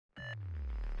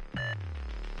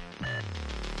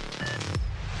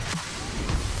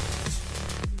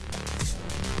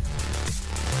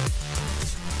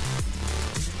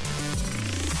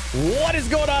What is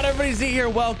going on, everybody? Z here.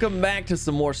 Welcome back to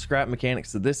some more scrap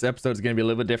mechanics. So this episode is going to be a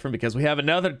little bit different because we have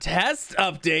another test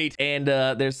update, and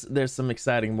there's some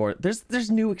exciting more.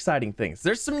 There's new exciting things.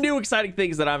 There's some new exciting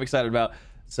things that I'm excited about.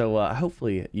 So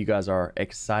hopefully you guys are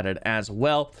excited as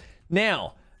well.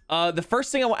 Now, the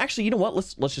first thing I want, actually, you know what?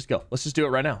 Let's just go. Let's just do it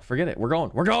right now. Forget it. We're going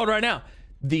right now.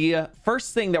 The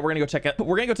first thing that we're gonna go check out,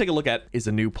 we're gonna go take a look at, is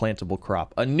a new plantable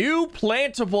crop, a new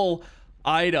plantable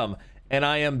item, and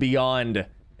I am beyond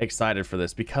excited for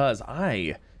this because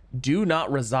I do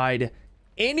not reside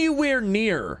anywhere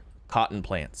near cotton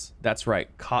plants. That's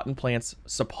right, cotton plants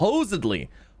supposedly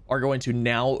are going to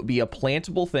now be a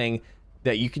plantable thing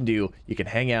that you can do. You can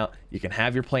hang out, you can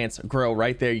have your plants grow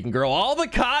right there, you can grow all the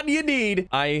cotton you need.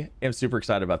 I am super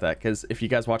excited about that because if you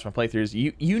guys watch my playthroughs,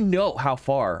 you know how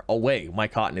far away my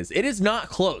cotton is. It is not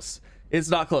close. It's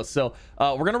not close. So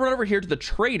we're gonna run over here to the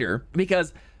trader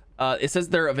because it says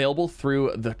they're available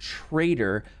through the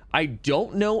trader. I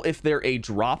don't know if they're a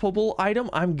droppable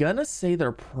item. I'm gonna say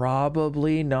they're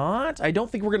probably not. I don't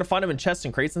think we're gonna find them in chests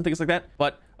and crates and things like that,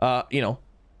 but you know,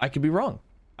 I could be wrong.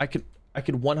 I could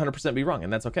 100% be wrong,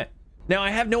 and that's okay. Now,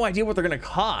 I have no idea what they're gonna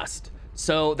cost,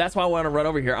 so that's why I want to run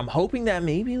over here. I'm hoping that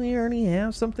maybe we already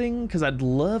have something, because I'd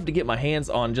love to get my hands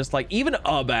on just like even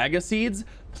a bag of seeds,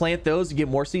 plant those to get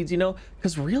more seeds, you know,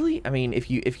 because really, I mean,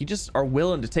 if you just are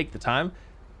willing to take the time,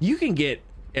 you can get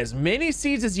as many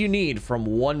seeds as you need from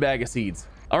one bag of seeds.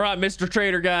 All right, Mr.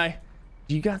 Trader guy,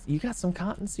 you got some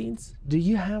cotton seeds? Do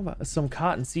you have some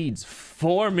cotton seeds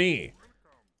for me?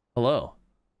 Hello.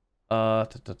 I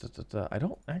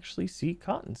don't actually see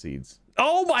cotton seeds.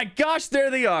 Oh my gosh,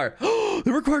 there they are. It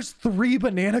requires 3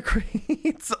 banana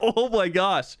crates. Oh my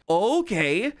gosh.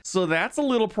 Okay, so that's a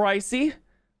little pricey.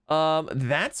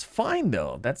 That's fine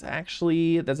though. That's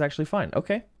actually fine.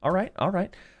 Okay, all right.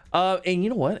 And you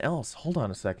know what else? Hold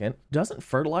on a second. Doesn't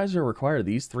fertilizer require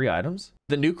these 3 items?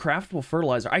 The new craftable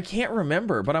fertilizer. I can't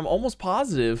remember, but I'm almost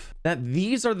positive that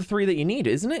these are the 3 that you need,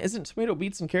 isn't it? Isn't tomato,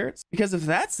 beets, and carrots? Because if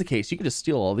that's the case, you could just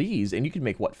steal all these and you could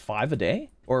make, what, 5 a day?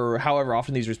 Or however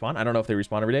often these respawn. I don't know if they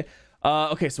respawn every day.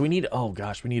 Okay, so we need, oh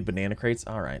gosh, we need banana crates.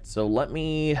 All right, so let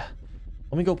me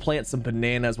go plant some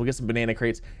bananas. We'll get some banana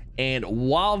crates. And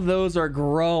while those are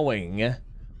growing,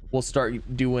 we'll start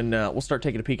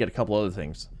taking a peek at a couple other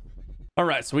things. All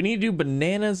right, so we need to do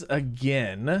bananas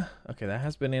again. Okay, that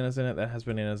has bananas in it, that has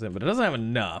bananas in it, but it doesn't have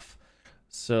enough.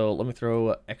 So let me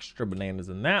throw extra bananas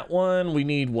in that one. We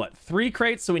need, what, 3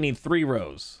 crates? So we need 3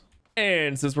 rows.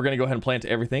 And since we're gonna go ahead and plant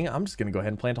everything, I'm just gonna go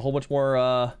ahead and plant a whole bunch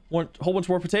more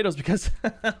potatoes because,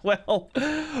 well,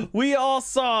 we all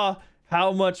saw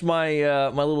how much my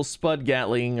my little spud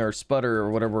gatling or sputter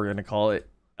or whatever we're gonna call it,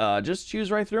 just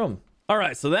chews right through them. All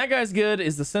right, so that guy's good.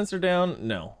 Is the sensor down?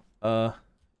 No.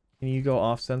 Can you go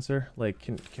off sensor? Like,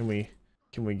 can we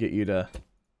get you to?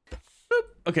 Boop.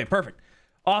 Okay, perfect,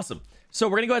 awesome. So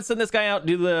we're gonna go ahead and send this guy out,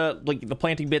 do the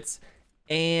planting bits,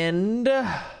 and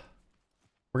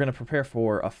we're gonna prepare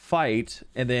for a fight.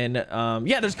 And then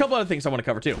yeah, there's a couple other things I want to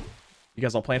cover too. You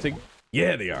guys all planting?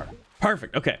 Yeah, they are.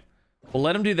 Perfect. Okay, we'll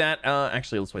let them do that.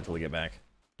 Actually, let's wait till we get back.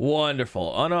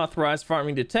 Wonderful. Unauthorized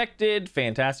farming detected.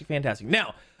 Fantastic.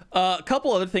 Now, a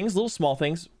couple other things, little small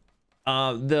things.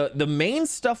 The main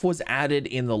stuff was added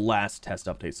in the last test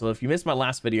update, so if you missed my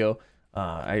last video,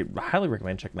 I highly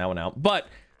recommend checking that one out. But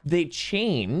they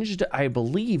changed, I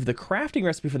believe, the crafting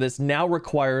recipe for this now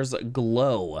requires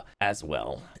glow as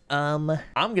well. I'm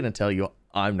gonna tell you,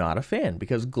 I'm not a fan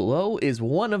because glow is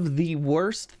one of the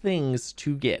worst things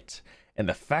to get, and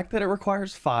the fact that it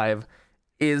requires 5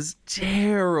 is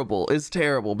terrible.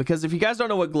 Because if you guys don't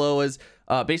know what glow is,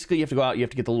 basically you have to go out, you have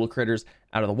to get the little critters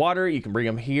out of the water, you can bring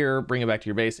them here, bring them back to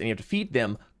your base, and you have to feed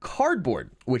them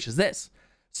cardboard, which is this.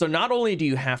 So not only do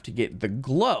you have to get the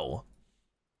glow,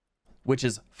 which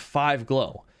is 5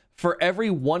 glow, for every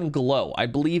 1 glow, I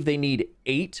believe they need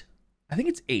 8. I think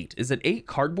it's 8. Is it 8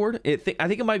 cardboard? I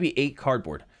think it might be 8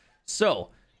 cardboard. So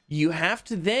you have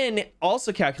to then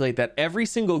also calculate that every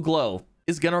single glow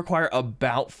is going to require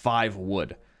about 5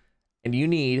 wood, and you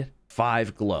need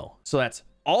 5 glow. So that's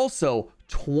also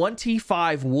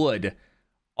 25 wood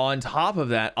on top of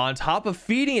that, on top of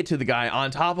feeding it to the guy,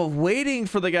 on top of waiting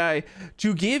for the guy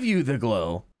to give you the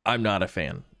glow. I'm not a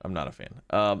fan.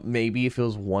 Maybe if it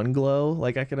was 1 glow,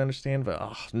 like I could understand,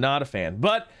 but not a fan.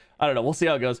 But I don't know, we'll see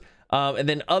how it goes. And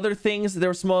then other things, there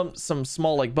were some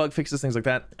small like bug fixes, things like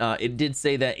that. It did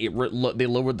say that they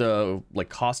lowered the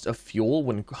cost of fuel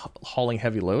when hauling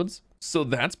heavy loads, so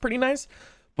that's pretty nice.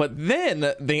 But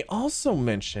then they also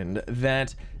mentioned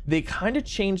that they kind of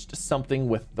changed something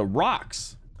with the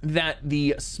rocks, that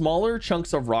the smaller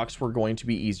chunks of rocks were going to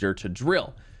be easier to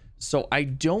drill. So I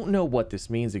don't know what this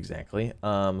means exactly.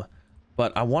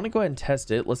 But I want to go ahead and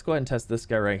test it. Let's go ahead and test this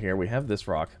guy right here. We have this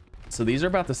rock. So these are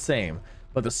about the same,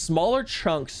 but the smaller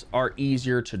chunks are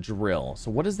easier to drill. So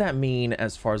what does that mean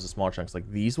as far as the smaller chunks? Like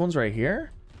these ones right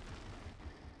here?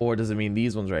 Or does it mean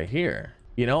these ones right here?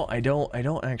 You know, I don't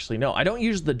actually know. I don't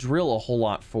use the drill a whole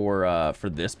lot for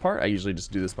this part. I usually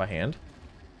just do this by hand.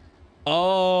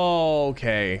 Oh,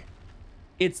 okay.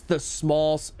 It's the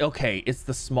it's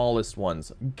the smallest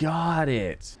ones. Got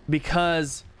it.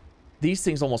 Because these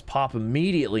things almost pop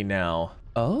immediately now.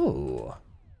 Oh,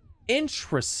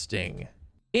 interesting.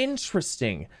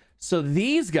 Interesting. So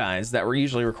these guys that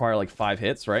usually require like 5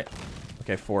 hits, right?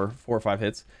 Okay, four or 5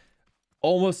 hits,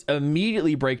 almost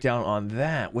immediately break down on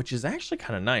that, which is actually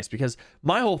kind of nice because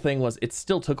my whole thing was it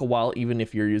still took a while even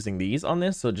if you're using these on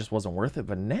this, so it just wasn't worth it.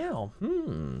 But now,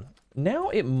 now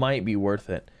it might be worth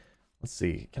it. Let's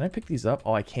see. Can I pick these up?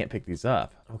 Oh, I can't pick these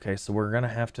up. Okay, so we're gonna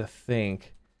have to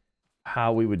think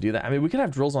how we would do that. I mean, we could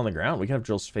have drills on the ground. We could have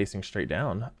drills facing straight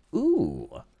down.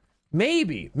 Ooh,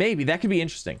 maybe that could be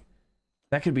interesting.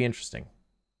 That could be interesting.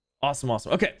 Awesome.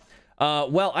 Okay.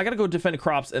 Well, I gotta go defend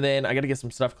crops, and then I gotta get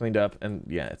some stuff cleaned up, and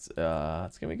yeah, it's gonna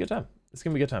be a good time. It's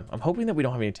gonna be a good time. I'm hoping that we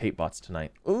don't have any tape bots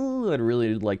tonight. Ooh, I'd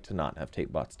really like to not have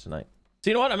tape bots tonight. So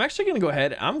you know what? I'm actually gonna go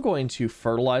ahead. I'm going to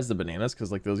fertilize the bananas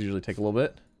because like those usually take a little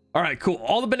bit. All right, cool.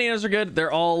 All the bananas are good.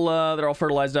 They're all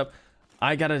fertilized up.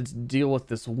 I gotta deal with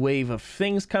this wave of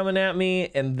things coming at me,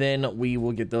 and then we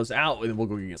will get those out, and we'll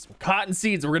go get some cotton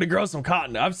seeds. We're gonna grow some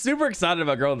cotton. I'm super excited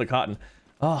about growing the cotton.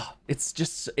 Oh, it's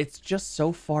just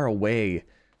so far away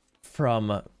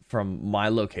from my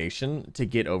location to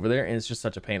get over there, and it's just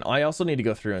such a pain. I also need to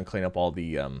go through and clean up all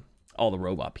the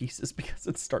robot pieces because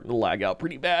it's starting to lag out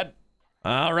pretty bad.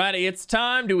 Alrighty, it's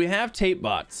time. Do we have tape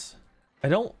bots? I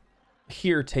don't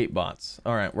hear tape bots.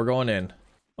 All right, we're going in.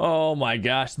 Oh my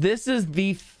gosh, this is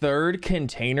the 3rd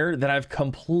container that I've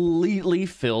completely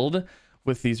filled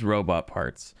with these robot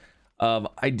parts.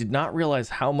 I did not realize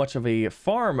how much of a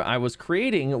farm I was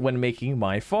creating when making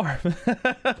my farm.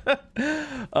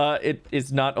 It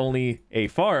is not only a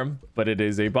farm, but it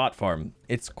is a bot farm.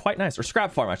 It's quite nice, or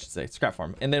scrap farm, I should say, scrap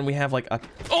farm. And then we have like a,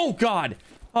 oh God.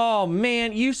 Oh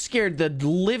man, you scared the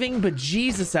living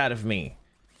bejesus out of me.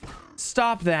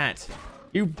 Stop that.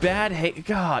 You bad hate.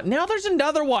 God, now there's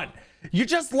another one. You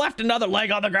just left another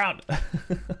leg on the ground.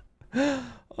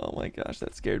 Oh my gosh,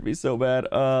 that scared me so bad.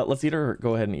 Let's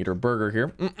go ahead and eat our burger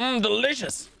here.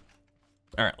 Delicious.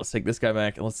 All right, let's take this guy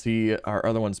back and let's see. Our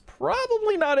other one's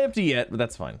probably not empty yet, but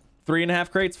that's fine.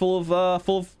 3.5 crates full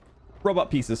of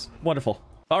robot pieces. Wonderful.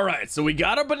 All right, so we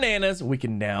got our bananas. We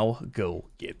can now go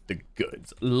get the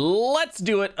goods. Let's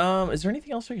do it. Is there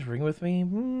anything else I can bring with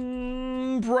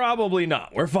me? Probably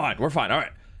not. We're fine. All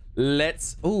right.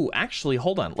 Let's, actually,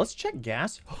 hold on. Let's check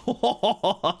gas.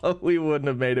 We wouldn't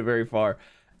have made it very far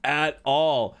at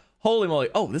all. Holy moly.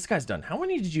 Oh, this guy's done. How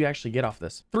many did you actually get off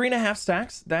this? 3.5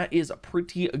 stacks. That is a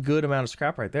pretty good amount of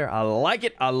scrap right there. I like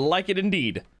it. I like it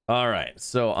indeed. All right,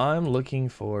 so I'm looking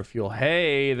for fuel.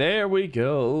 Hey, there we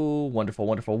go. Wonderful.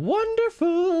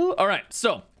 All right,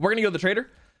 so we're gonna go to the trader.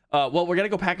 Well, we're gonna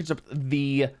go package up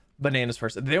the bananas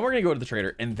first. Then we're gonna go to the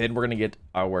trader, and then we're gonna get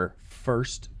our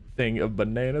first thing of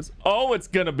bananas. Oh, it's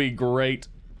gonna be great.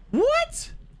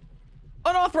 What?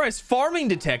 Unauthorized farming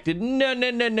detected? No.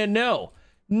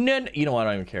 You know what?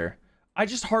 I don't even care. I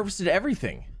just harvested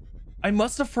everything. I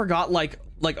must have forgot like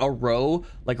a row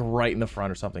like right in the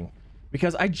front or something.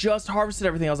 Because I just harvested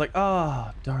everything. I was like,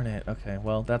 oh, darn it. Okay,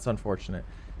 well, that's unfortunate.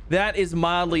 That is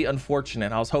mildly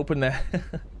unfortunate. I was hoping that,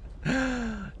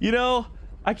 you know,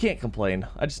 I can't complain.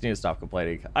 I just need to stop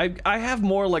complaining. I have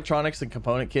more electronics and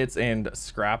component kits and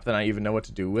scrap than I even know what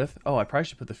to do with. Oh, I probably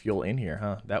should put the fuel in here,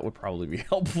 huh? That would probably be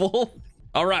helpful.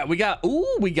 All right, we got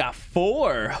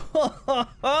 4.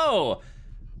 All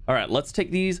right, let's take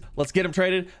these. Let's get them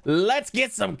traded. Let's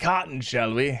get some cotton,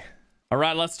 shall we? All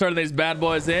right, let's turn these bad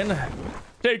boys in.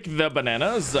 Take the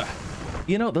bananas.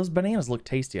 You know, those bananas look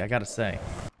tasty, I gotta say.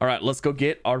 All right, let's go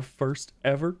get our first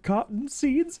ever cotton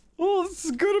seeds. Oh, this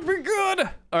is gonna be good.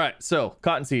 All right, so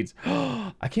cotton seeds.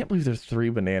 I can't believe there's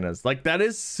 3 bananas. Like, that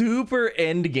is super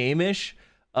end game-ish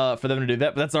for them to do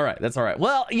that, but that's all right. That's all right.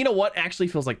 Well, you know what actually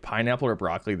feels like pineapple or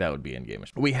broccoli? That would be end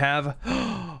game-ish. We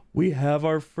have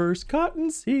our first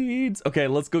cotton seeds. Okay,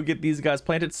 let's go get these guys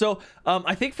planted. So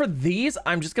I think for these,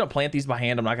 I'm just gonna plant these by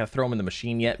hand. I'm not gonna throw them in the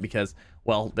machine yet because,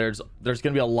 well, there's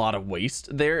gonna be a lot of waste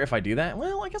there if I do that.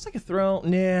 Well, I guess I could throw,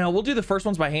 nah, we'll do the first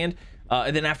ones by hand.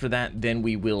 And then after that, then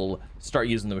we will start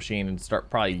using the machine and start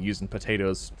probably using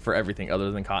potatoes for everything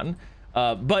other than cotton.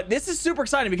 But this is super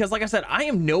exciting because, like I said, I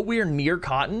am nowhere near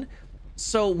cotton.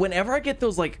 So whenever I get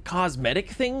those like cosmetic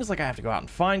things, like I have to go out and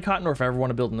find cotton, or if I ever want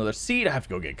to build another seed, I have to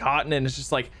go get cotton. And it's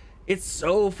just like, it's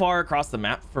so far across the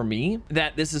map for me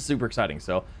that this is super exciting.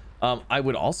 So I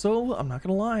would also, I'm not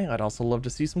gonna lie, I'd also love to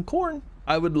see some corn.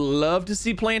 I would love to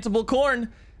see plantable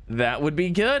corn. That would be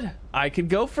good. I could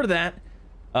go for that.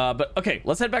 But okay,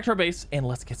 let's head back to our base and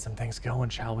let's get some things going,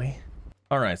 shall we?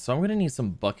 All right, so I'm gonna need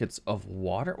some buckets of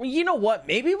water. Well, you know what?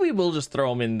 Maybe we will just throw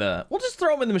them in the, we'll just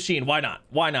throw them in the machine. Why not?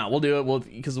 Why not? We'll do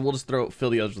it. Because we'll just fill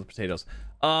the others with potatoes.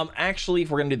 Actually, if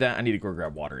we're gonna do that, I need to go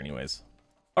grab water anyways.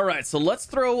 All right, so let's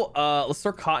throw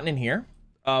cotton in here.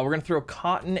 We're gonna throw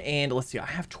cotton, and let's see, I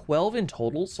have 12 in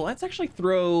total. So let's actually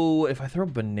if I throw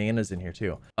bananas in here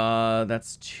too.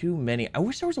 That's too many. I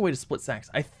wish there was a way to split sacks.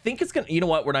 I think it's gonna, you know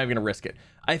what? We're not even gonna risk it.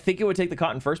 I think it would take the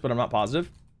cotton first, but I'm not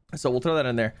positive. So we'll throw that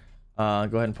in there. Go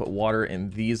ahead and put water in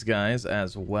these guys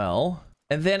as well.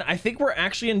 And then I think we're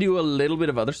actually gonna do a little bit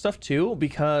of other stuff too,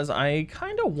 because I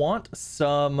kind of want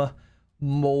some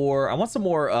more,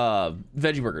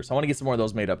 veggie burgers. I want to get some more of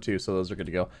those made up too, so those are good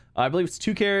to go. I believe it's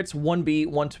 2 carrots, 1 beet,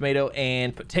 1 tomato,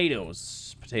 and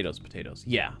potatoes.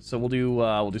 Yeah, so we'll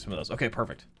do some of those. Okay,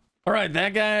 perfect. All right,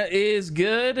 that guy is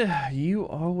good. You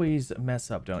always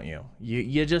mess up, don't you?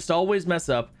 You just always mess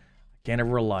up. Can't ever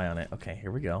rely on it. Okay,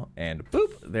 here we go. And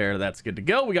boop, there, that's good to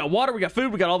go. We got water, we got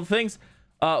food, we got all the things.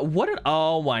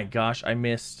 Oh my gosh, I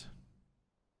missed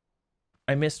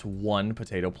 1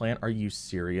 potato plant. Are you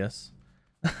serious?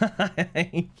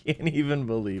 I can't even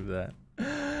believe that.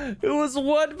 It was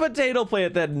 1 potato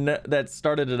plant that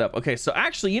started it up. Okay, so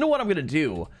actually, you know what I'm gonna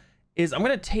do is I'm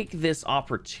gonna take this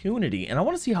opportunity, and I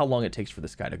want to see how long it takes for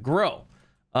this guy to grow.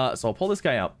 So I'll pull this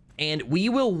guy out, and we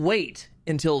will wait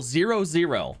until 0,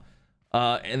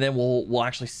 and then we'll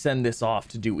actually send this off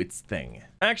to do its thing.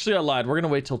 Actually, I lied. We're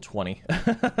gonna wait till 20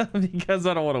 because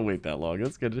I don't want to wait that long.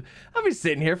 That's good. I'll be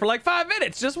sitting here for like 5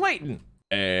 minutes just waiting.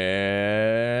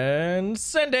 And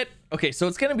send it. Okay, so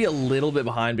it's gonna be a little bit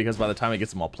behind because by the time it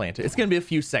gets them all planted, it's gonna be a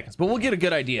few seconds, but we'll get a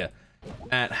good idea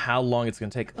at how long it's gonna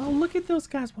take. Oh, look at those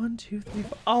guys. 1, 2, 3,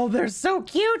 4. Oh, they're so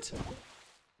cute.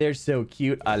 They're so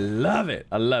cute. I love it.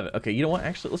 I love it. Okay, you know what?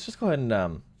 Actually, let's just go ahead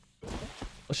and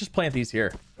let's just plant these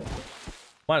here.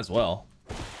 Might as well.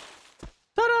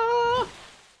 Ta-da!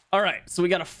 All right, so we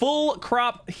got a full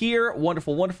crop here.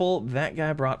 Wonderful, wonderful. That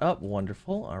guy brought up.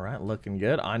 Wonderful. All right, looking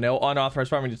good. I know, unauthorized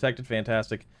farming detected.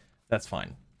 Fantastic. That's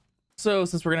fine. So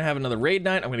since we're gonna have another raid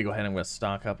night, I'm gonna go ahead and I'm gonna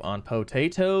stock up on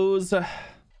potatoes.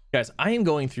 Guys, I am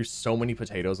going through so many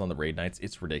potatoes on the raid nights.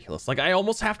 It's ridiculous. Like, I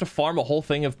almost have to farm a whole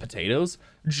thing of potatoes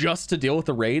just to deal with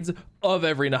the raids of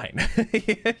every night.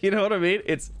 You know what I mean?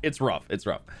 It's rough. It's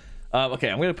rough. Okay,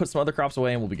 I'm gonna put some other crops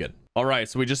away and we'll be good. All right,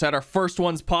 so we just had our first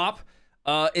ones pop.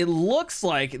 It looks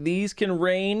like these can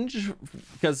range,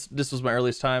 because this was my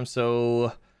earliest time,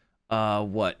 so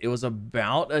what? It was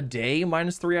about a day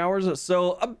minus 3 hours,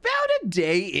 so about a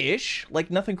day-ish, like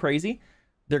nothing crazy.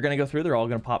 They're gonna go through, they're all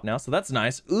gonna pop now, so that's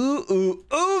nice. Ooh, ooh,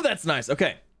 ooh, that's nice.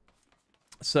 Okay,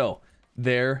 so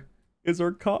there is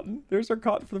our cotton. There's our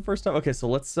cotton for the first time. Okay, so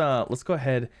let's go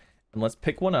ahead and let's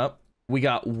pick one up. We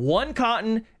got 1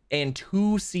 cotton and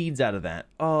 2 seeds out of that.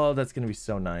 Oh, that's gonna be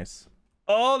so nice.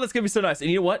 Oh, that's gonna be so nice. And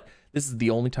you know what? This is the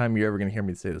only time you're ever gonna hear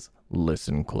me say this.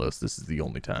 Listen close. This is the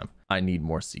only time. I need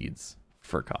more seeds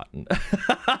for cotton.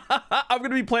 I'm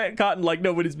gonna be planting cotton like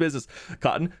nobody's business.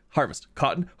 Cotton harvest,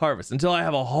 until I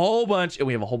have a whole bunch, and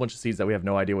we have a whole bunch of seeds that we have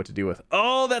no idea what to do with.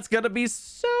 Oh, that's gonna be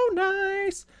so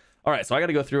nice. All right, so I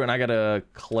gotta go through and I gotta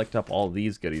collect up all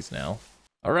these goodies now.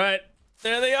 All right,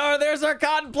 there they are. There's our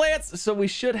cotton plants. So we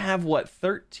should have what,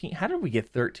 13? How did we get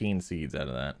 13 seeds out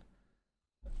of that?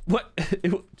 What?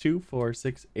 2, 4,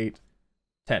 6, 8,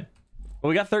 10. Well,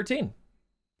 we got 13.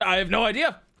 I have no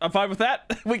idea. I'm fine with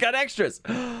that. We got extras.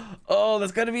 Oh,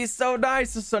 that's gonna be so nice.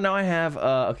 So now I have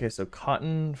okay, so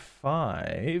cotton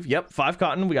 5. Yep, 5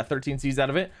 cotton. We got 13 seeds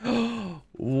out of it.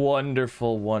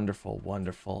 Wonderful, wonderful,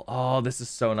 wonderful. Oh, this is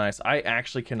so nice. I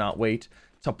actually cannot wait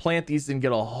to plant these and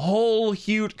get a whole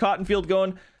huge cotton field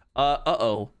going.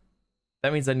 Uh-oh.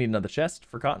 That means I need another chest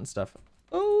for cotton stuff.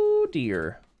 Oh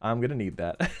dear. I'm gonna need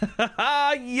that.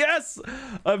 Yes,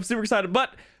 I'm super excited.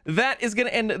 But that is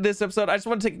gonna end this episode. I just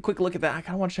want to take a quick look at that. I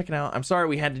kind of want to check it out. I'm sorry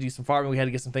we had to do some farming, we had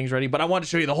to get some things ready, but I wanted to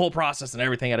show you the whole process and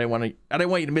everything. I didn't want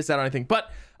you to miss out on anything.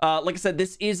 But like I said,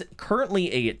 this is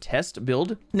currently a test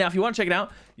build. Now, if you want to check it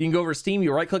out, you can go over to Steam.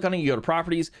 You right click on it, you go to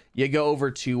properties, you go over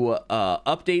to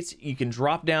updates. You can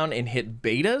drop down and hit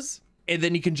betas, and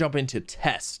then you can jump into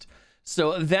test.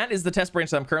 So that is the test branch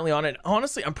that I'm currently on. And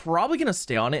honestly, I'm probably going to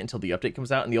stay on it until the update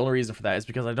comes out. And the only reason for that is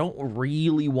because I don't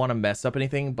really want to mess up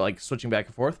anything by like switching back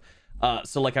and forth.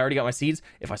 So like I already got my seeds.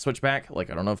 If I switch back, like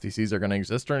I don't know if these seeds are going to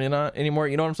exist or not anymore.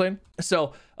 You know what I'm saying?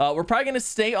 So we're probably going to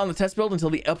stay on the test build until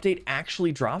the update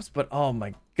actually drops. But oh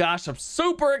my gosh, I'm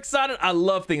super excited. I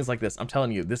love things like this. I'm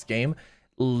telling you, this game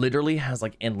literally has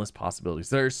like endless possibilities.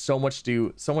 There's so much to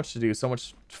do, so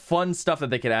much fun stuff that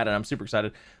they could add, and I'm super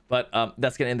excited. But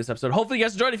that's gonna end this episode. Hopefully you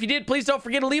guys enjoyed. If you did, please don't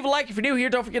forget to leave a like. If you're new here,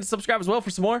 don't forget to subscribe as well for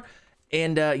some more.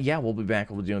 And yeah, we'll be back.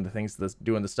 We'll be doing the things,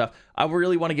 doing the stuff. I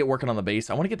really want to get working on the base.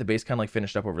 I want to get the base kind of like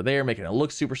finished up over there, making it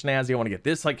look super snazzy. I want to get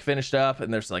this like finished up,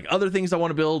 and there's like other things I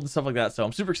want to build and stuff like that. So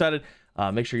I'm super excited.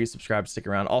 Make sure you subscribe, stick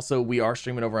around. Also, we are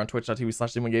streaming over on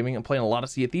twitch.tv/ZMoonGaming. I'm playing a lot of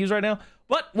Sea of Thieves right now,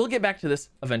 but we'll get back to this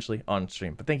eventually on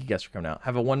stream. But thank you guys for coming out.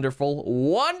 Have a wonderful,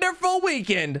 wonderful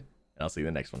weekend, and I'll see you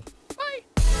in the next one.